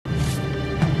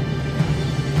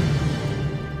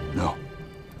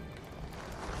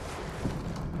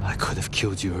have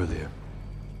killed you earlier.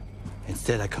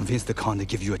 Instead, I convinced the Khan to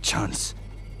give you a chance.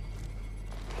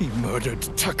 He murdered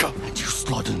Taka. And you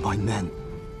slaughtered my men.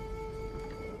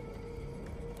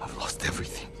 I've lost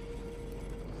everything.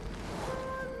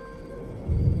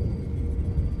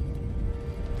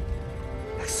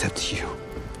 Except you.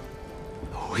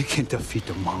 We can defeat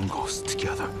the Mongols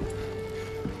together.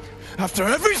 After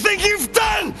everything you've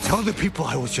done! Tell the people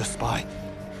I was your spy.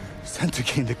 Sent to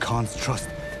gain the Khan's trust.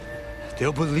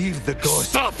 They'll believe the ghost.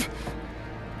 Stop!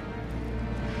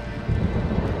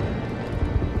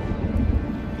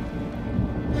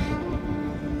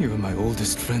 You are my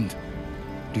oldest friend,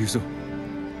 Ryuzo.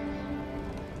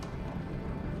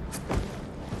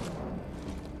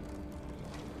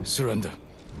 Surrender.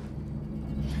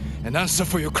 And answer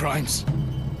for your crimes.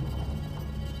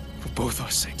 For both our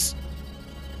sakes.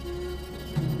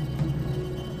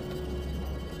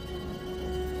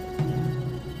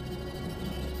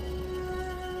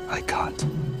 I can't.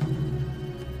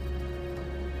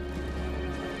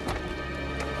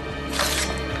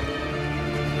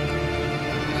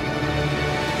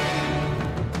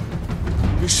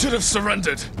 You should have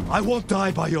surrendered. I won't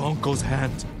die by your uncle's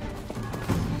hand.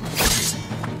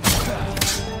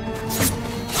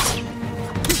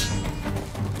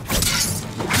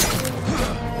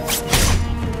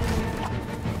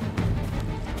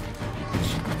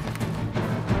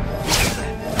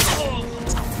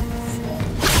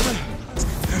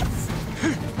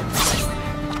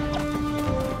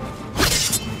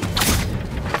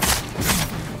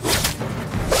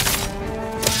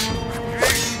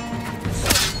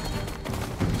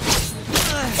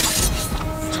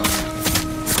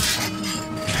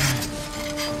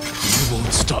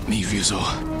 Stop me, Ryuzo.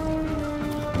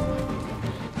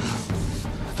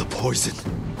 The poison.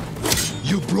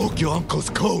 You broke your uncle's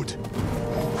code.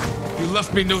 You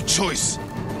left me no choice.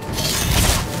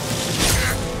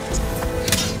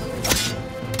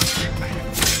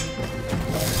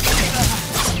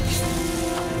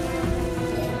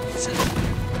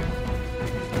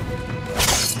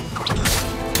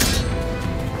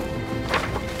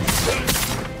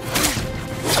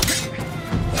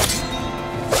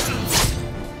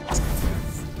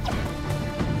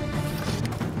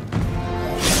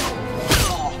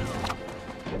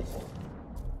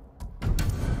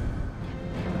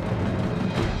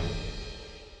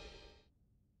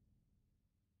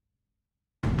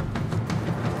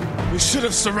 You should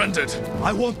have surrendered.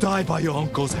 I won't die by your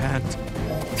uncle's hand.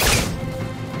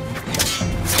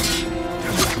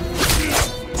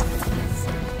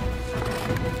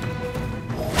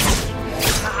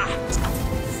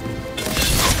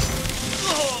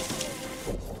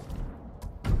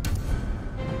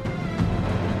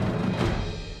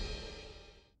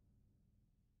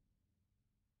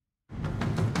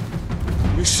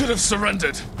 You should have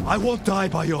surrendered. I won't die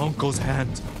by your uncle's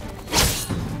hand.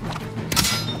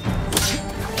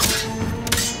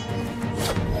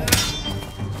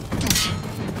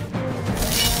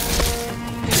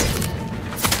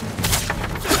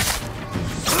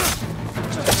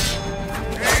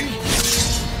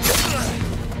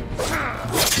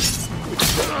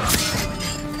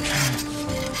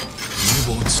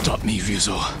 Stop me,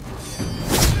 Ryuzo.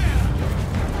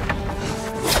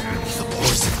 The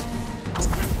poison.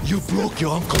 You broke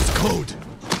your uncle's code.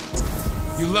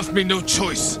 You left me no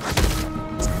choice.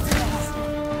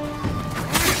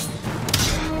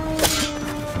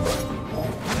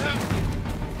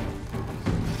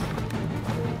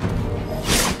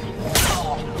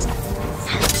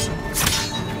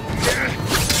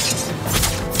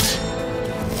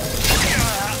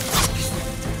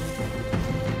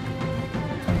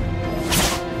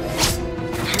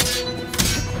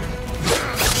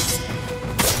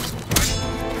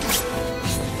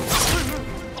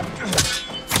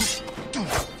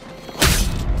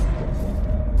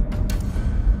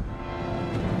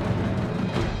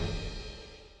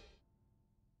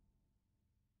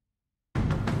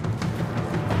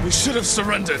 You should have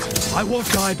surrendered. I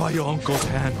won't die by your uncle's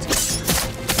hand.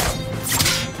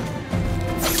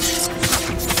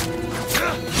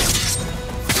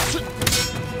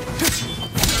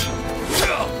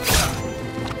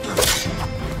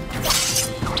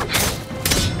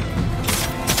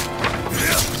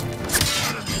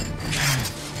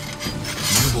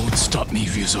 You won't stop me,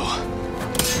 Ryuzo.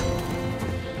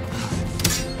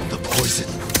 The poison.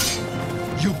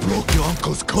 You broke your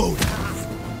uncle's code.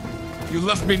 You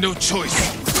left me no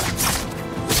choice.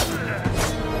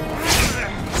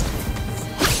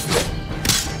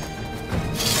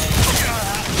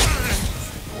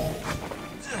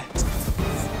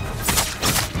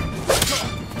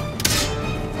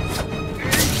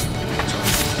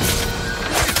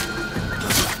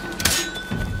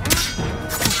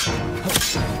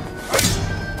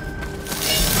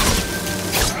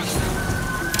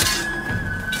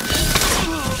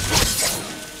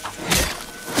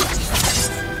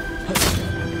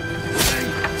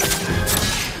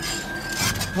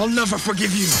 I'll never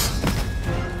forgive you.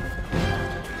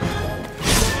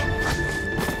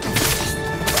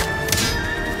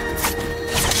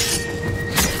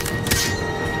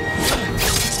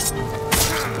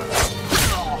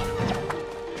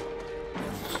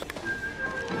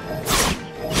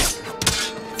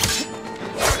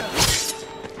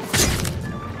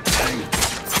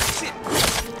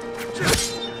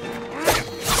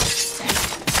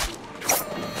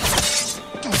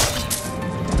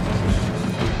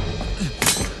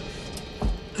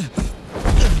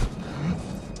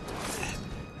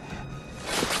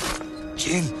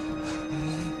 Jin.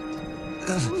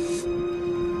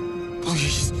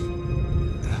 Please.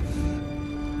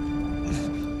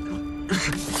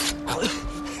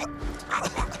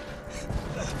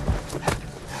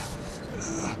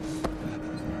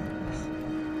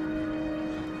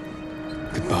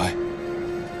 Goodbye,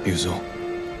 Yuzo.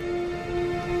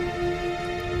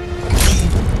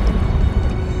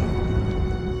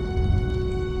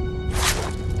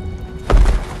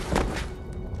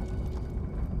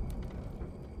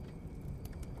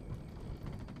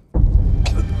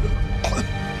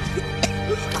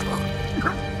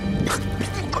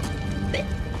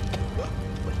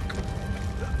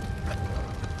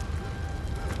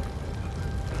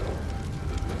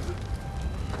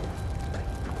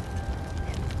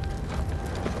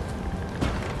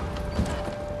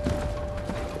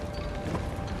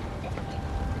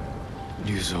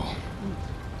 Yuzo.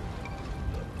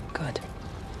 Good.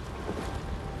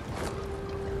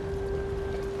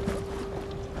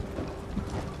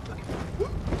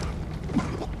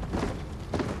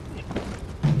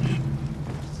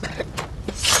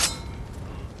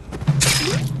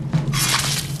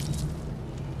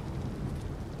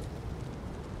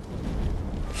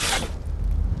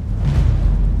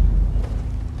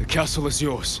 The castle is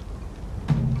yours.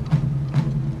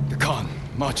 The Khan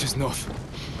marches north.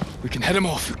 We can head him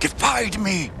off. You defied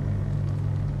me!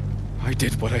 I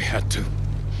did what I had to.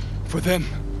 For them.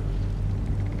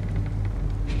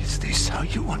 Is this how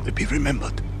you want to be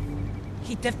remembered?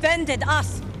 He defended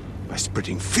us. By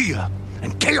spreading fear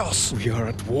and chaos? We are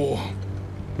at war.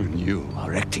 And you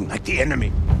are acting like the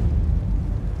enemy.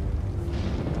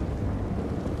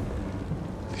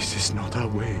 This is not our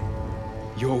way.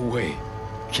 Your way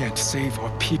can't save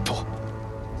our people.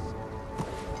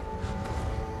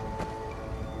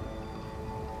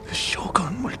 The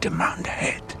Shogun will demand a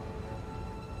head.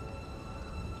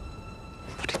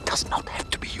 But it does not have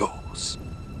to be yours.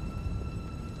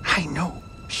 I know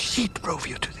she drove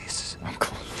you to this.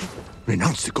 Uncle.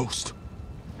 Renounce the ghost.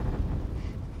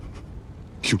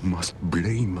 You must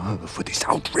blame her for this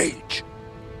outrage.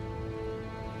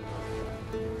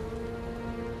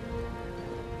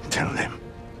 Tell them.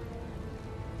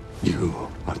 You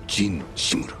are Jin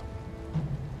Shimura.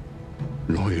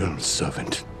 Loyal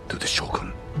servant to the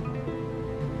Shogun.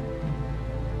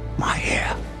 My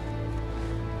heir.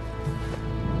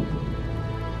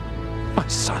 My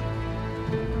son.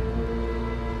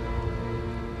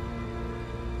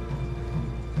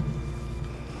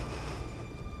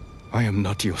 I am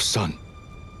not your son.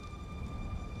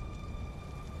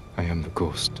 I am the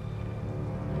ghost.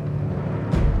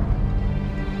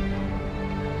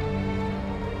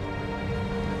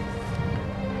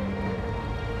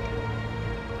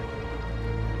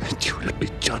 And you will be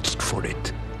judged for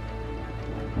it.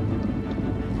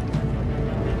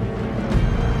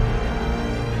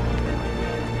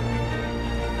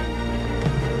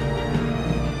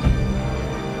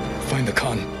 Find the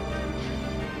Khan.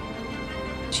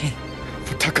 Jin.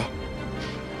 For Taka.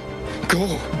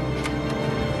 Go!